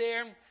died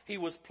there. He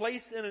was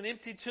placed in an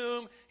empty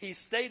tomb. He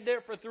stayed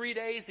there for 3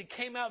 days. He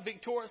came out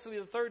victoriously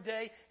the third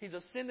day. He's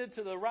ascended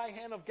to the right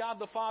hand of God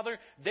the Father.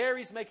 There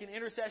He's making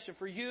intercession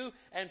for you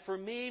and for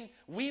me.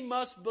 We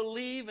must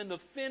believe in the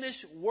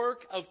finished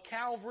work of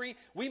Calvary.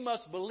 We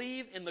must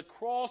believe in the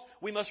cross.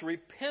 We must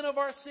repent of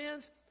our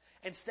sins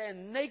and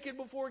stand naked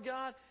before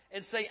God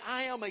and say,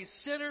 I am a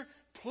sinner.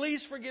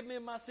 Please forgive me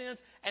of my sins,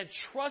 and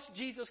trust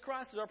Jesus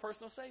Christ as our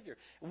personal Savior.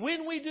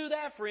 When we do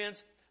that, friends,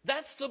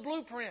 that's the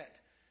blueprint.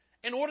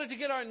 In order to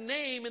get our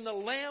name in the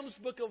Lamb's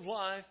Book of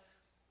Life,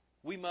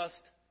 we must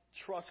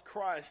trust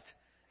Christ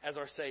as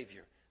our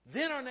Savior.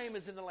 Then our name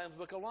is in the Lamb's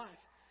Book of Life.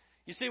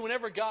 You see,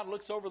 whenever God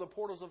looks over the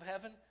portals of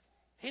heaven,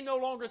 He no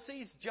longer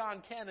sees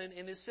John Cannon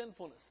in his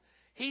sinfulness.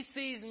 He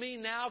sees me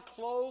now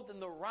clothed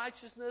in the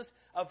righteousness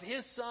of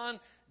His Son,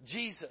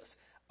 Jesus.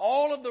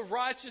 All of the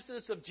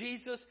righteousness of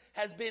Jesus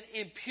has been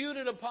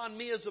imputed upon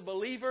me as a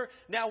believer.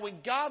 Now, when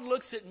God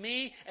looks at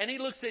me and He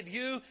looks at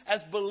you as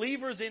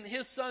believers in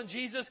His Son,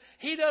 Jesus,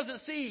 He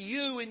doesn't see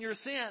you in your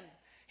sin.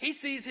 He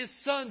sees His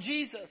Son,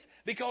 Jesus,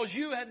 because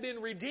you have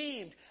been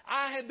redeemed.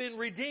 I have been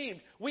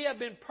redeemed. We have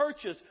been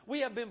purchased.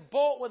 We have been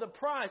bought with a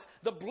price.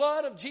 The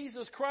blood of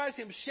Jesus Christ,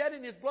 Him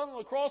shedding His blood on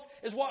the cross,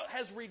 is what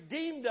has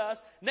redeemed us.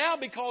 Now,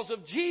 because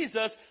of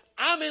Jesus,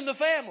 I'm in the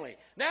family.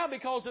 Now,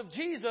 because of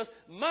Jesus,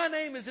 my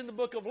name is in the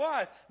book of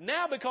life.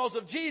 Now, because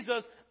of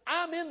Jesus,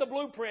 I'm in the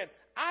blueprint.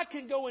 I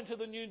can go into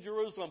the New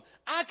Jerusalem.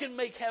 I can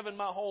make heaven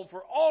my home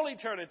for all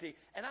eternity.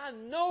 And I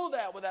know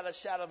that without a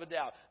shadow of a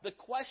doubt. The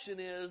question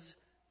is,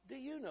 do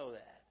you know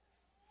that?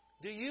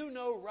 Do you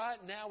know right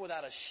now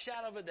without a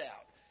shadow of a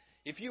doubt,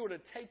 if you were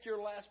to take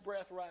your last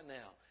breath right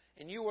now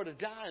and you were to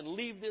die and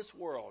leave this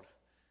world,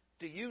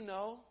 do you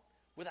know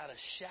without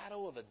a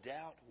shadow of a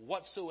doubt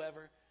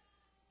whatsoever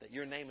that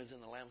your name is in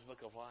the Lamb's Book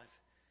of Life?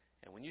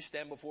 And when you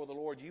stand before the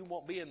Lord, you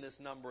won't be in this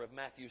number of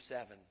Matthew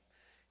 7.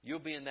 You'll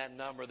be in that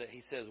number that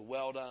He says,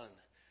 well done,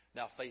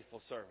 thou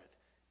faithful servant.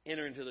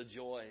 Enter into the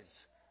joys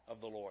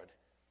of the Lord.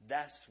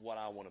 That's what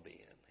I want to be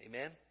in.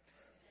 Amen?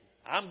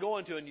 I'm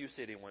going to a new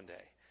city one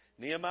day.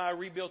 Nehemiah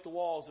rebuilt the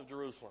walls of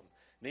Jerusalem.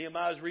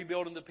 Nehemiah's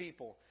rebuilding the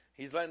people.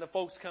 He's letting the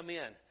folks come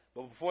in.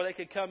 But before they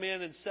could come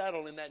in and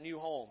settle in that new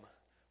home,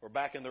 or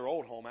back in their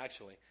old home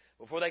actually,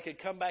 before they could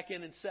come back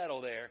in and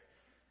settle there,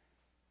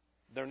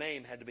 their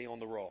name had to be on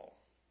the roll.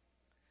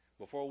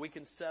 Before we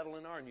can settle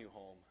in our new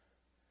home,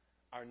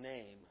 our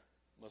name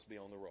must be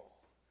on the roll.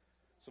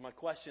 So my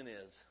question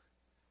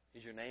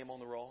is your name on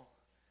the roll?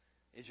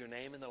 Is your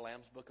name in the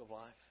Lamb's Book of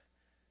Life?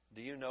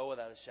 Do you know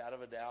without a shadow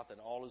of a doubt that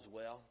all is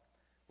well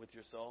with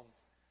your soul?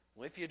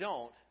 Well, if you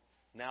don't,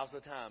 now's the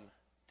time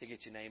to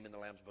get your name in the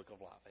Lamb's Book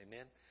of Life.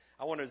 Amen?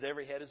 I wonder, as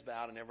every head is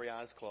bowed and every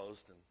eye is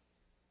closed, and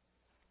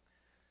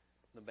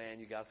the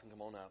band, you guys can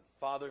come on up.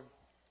 Father,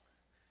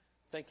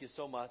 thank you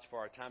so much for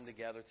our time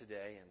together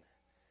today, and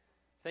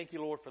thank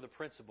you, Lord, for the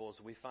principles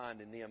we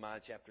find in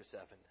Nehemiah chapter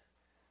 7.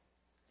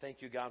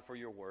 Thank you, God, for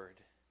your word.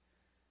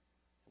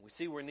 We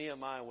see where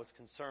Nehemiah was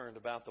concerned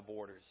about the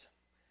borders.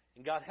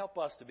 And God, help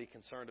us to be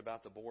concerned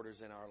about the borders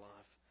in our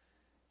life.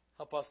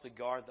 Help us to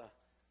guard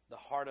the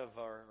heart of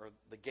or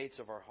the gates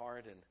of our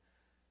heart, and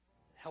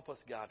help us,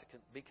 God, to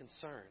be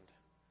concerned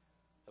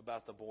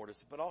about the borders.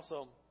 But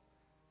also,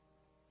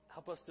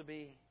 help us to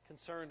be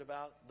concerned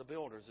about the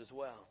builders as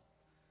well.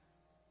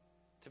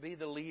 To be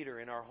the leader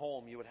in our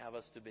home you would have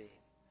us to be.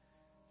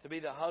 To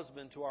be the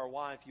husband to our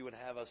wife you would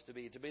have us to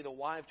be. To be the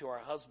wife to our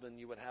husband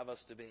you would have us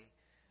to be.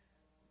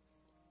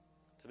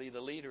 To be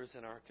the leaders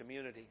in our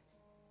community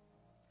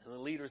and the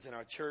leaders in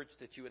our church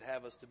that you would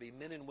have us to be.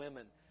 Men and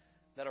women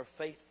that are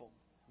faithful.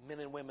 Men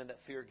and women that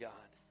fear God.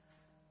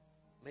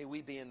 May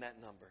we be in that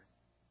number.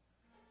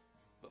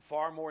 But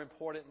far more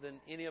important than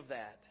any of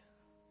that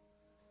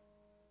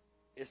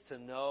is to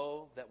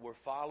know that we're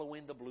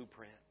following the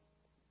blueprint.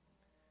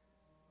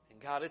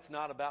 And God, it's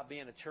not about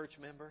being a church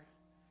member.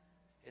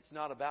 It's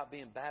not about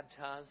being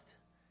baptized.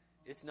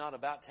 It's not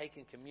about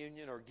taking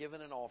communion or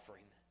giving an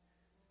offering.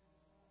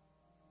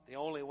 The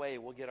only way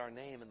we'll get our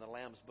name in the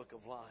Lamb's Book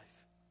of Life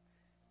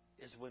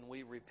is when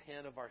we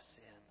repent of our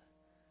sin.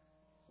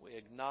 We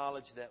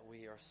acknowledge that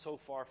we are so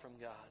far from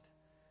God,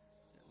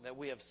 that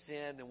we have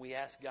sinned, and we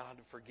ask God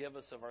to forgive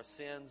us of our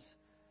sins,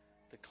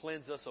 to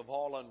cleanse us of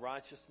all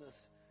unrighteousness,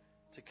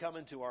 to come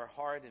into our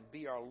heart and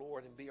be our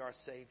Lord and be our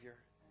Savior.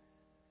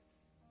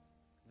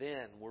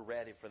 Then we're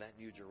ready for that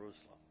New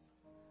Jerusalem.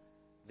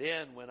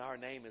 Then when our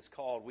name is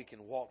called, we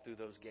can walk through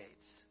those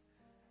gates.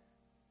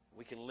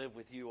 We can live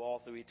with you all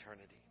through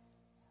eternity.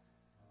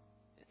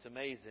 It's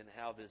amazing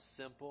how this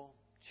simple,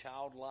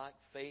 childlike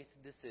faith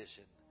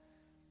decision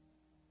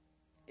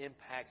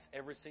impacts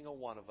every single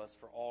one of us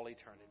for all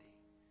eternity.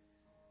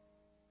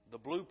 The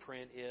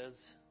blueprint is,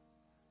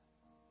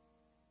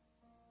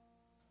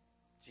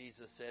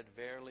 Jesus said,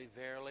 verily,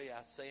 verily,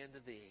 I say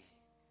unto thee,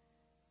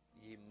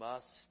 ye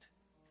must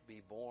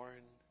be born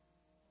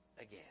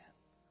again.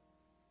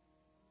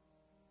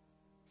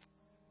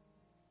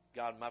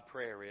 God, my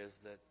prayer is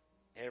that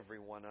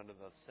everyone under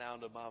the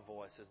sound of my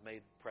voice has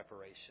made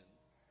preparation,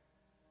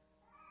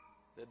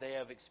 that they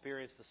have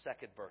experienced the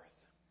second birth,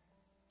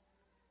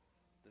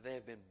 that they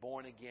have been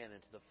born again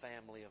into the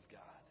family of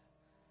God.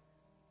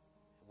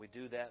 And we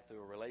do that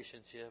through a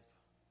relationship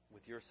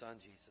with your Son,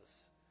 Jesus.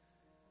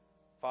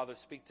 Father,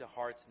 speak to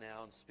hearts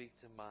now and speak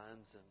to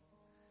minds. And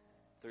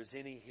if there's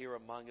any here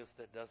among us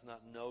that does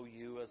not know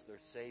you as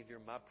their Savior,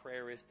 my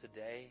prayer is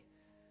today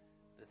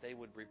that they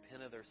would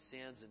repent of their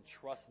sins and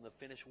trust in the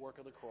finished work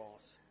of the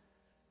cross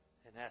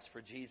and ask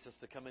for Jesus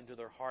to come into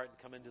their heart and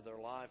come into their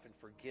life and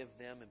forgive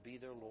them and be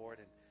their Lord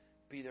and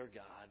be their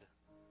God.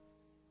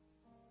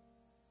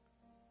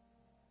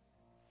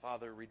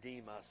 Father,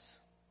 redeem us,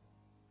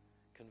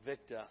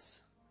 convict us,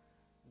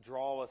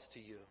 draw us to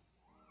you.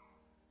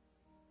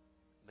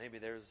 Maybe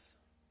there's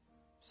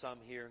some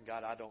here, and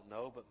God, I don't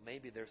know, but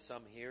maybe there's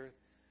some here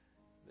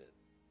that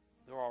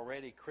they're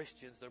already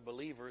Christians, they're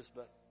believers,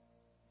 but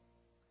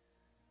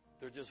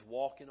they're just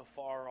walking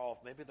afar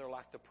off. Maybe they're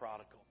like the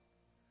prodigal.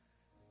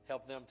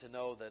 Help them to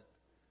know that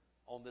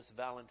on this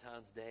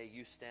Valentine's Day,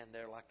 you stand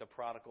there like the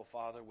prodigal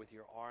father with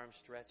your arms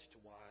stretched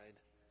wide,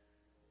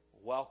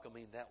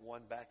 welcoming that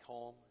one back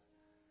home,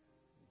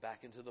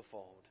 back into the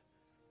fold.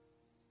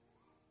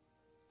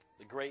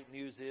 The great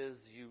news is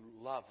you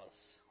love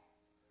us.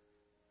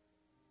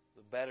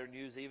 The better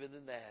news even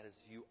than that is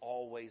you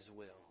always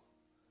will.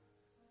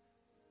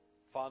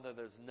 Father,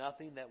 there's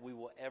nothing that we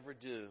will ever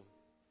do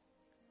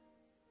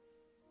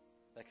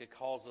that could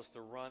cause us to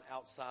run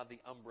outside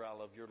the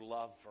umbrella of your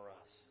love for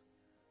us.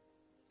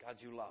 God,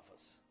 you love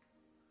us.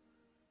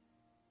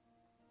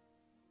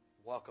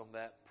 Welcome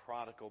that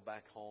prodigal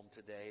back home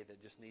today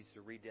that just needs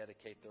to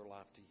rededicate their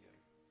life to you.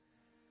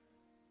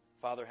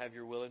 Father, have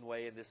your will and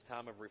way in this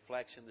time of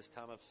reflection, this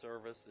time of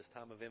service, this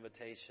time of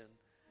invitation.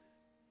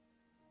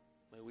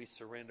 May we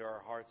surrender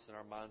our hearts and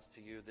our minds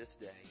to you this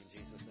day. In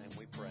Jesus' name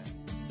we pray.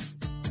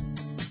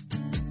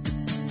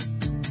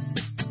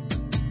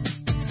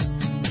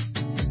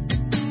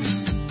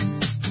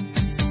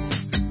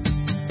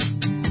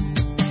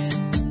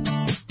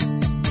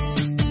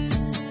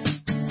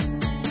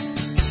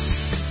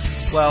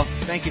 Well,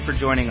 thank you for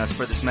joining us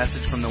for this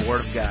message from the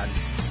Word of God.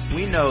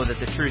 We know that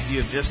the truth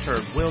you have just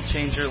heard will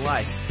change your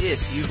life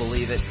if you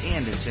believe it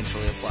and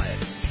intentionally apply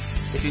it.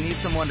 If you need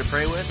someone to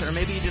pray with, or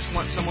maybe you just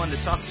want someone to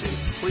talk to,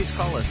 please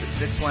call us at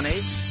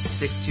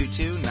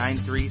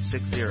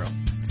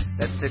 618-622-9360.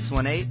 That's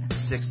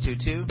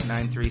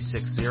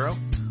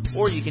 618-622-9360.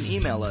 Or you can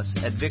email us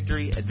at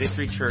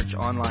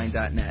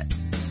victory@victorychurchonline.net.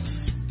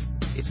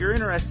 If you're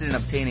interested in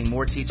obtaining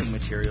more teaching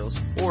materials,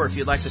 or if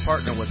you'd like to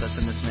partner with us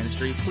in this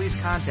ministry, please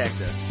contact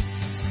us.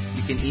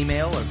 You can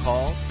email or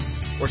call,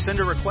 or send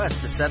a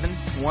request to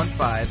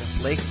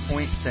 715 Lake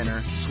Point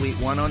Center, Suite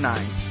 109,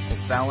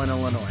 O'Fallon,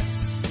 Illinois,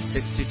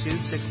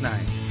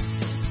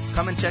 62269.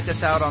 Come and check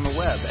us out on the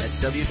web at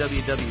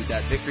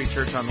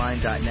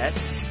www.victorychurchonline.net.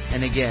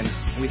 And again,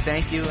 we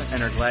thank you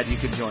and are glad you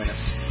could join us.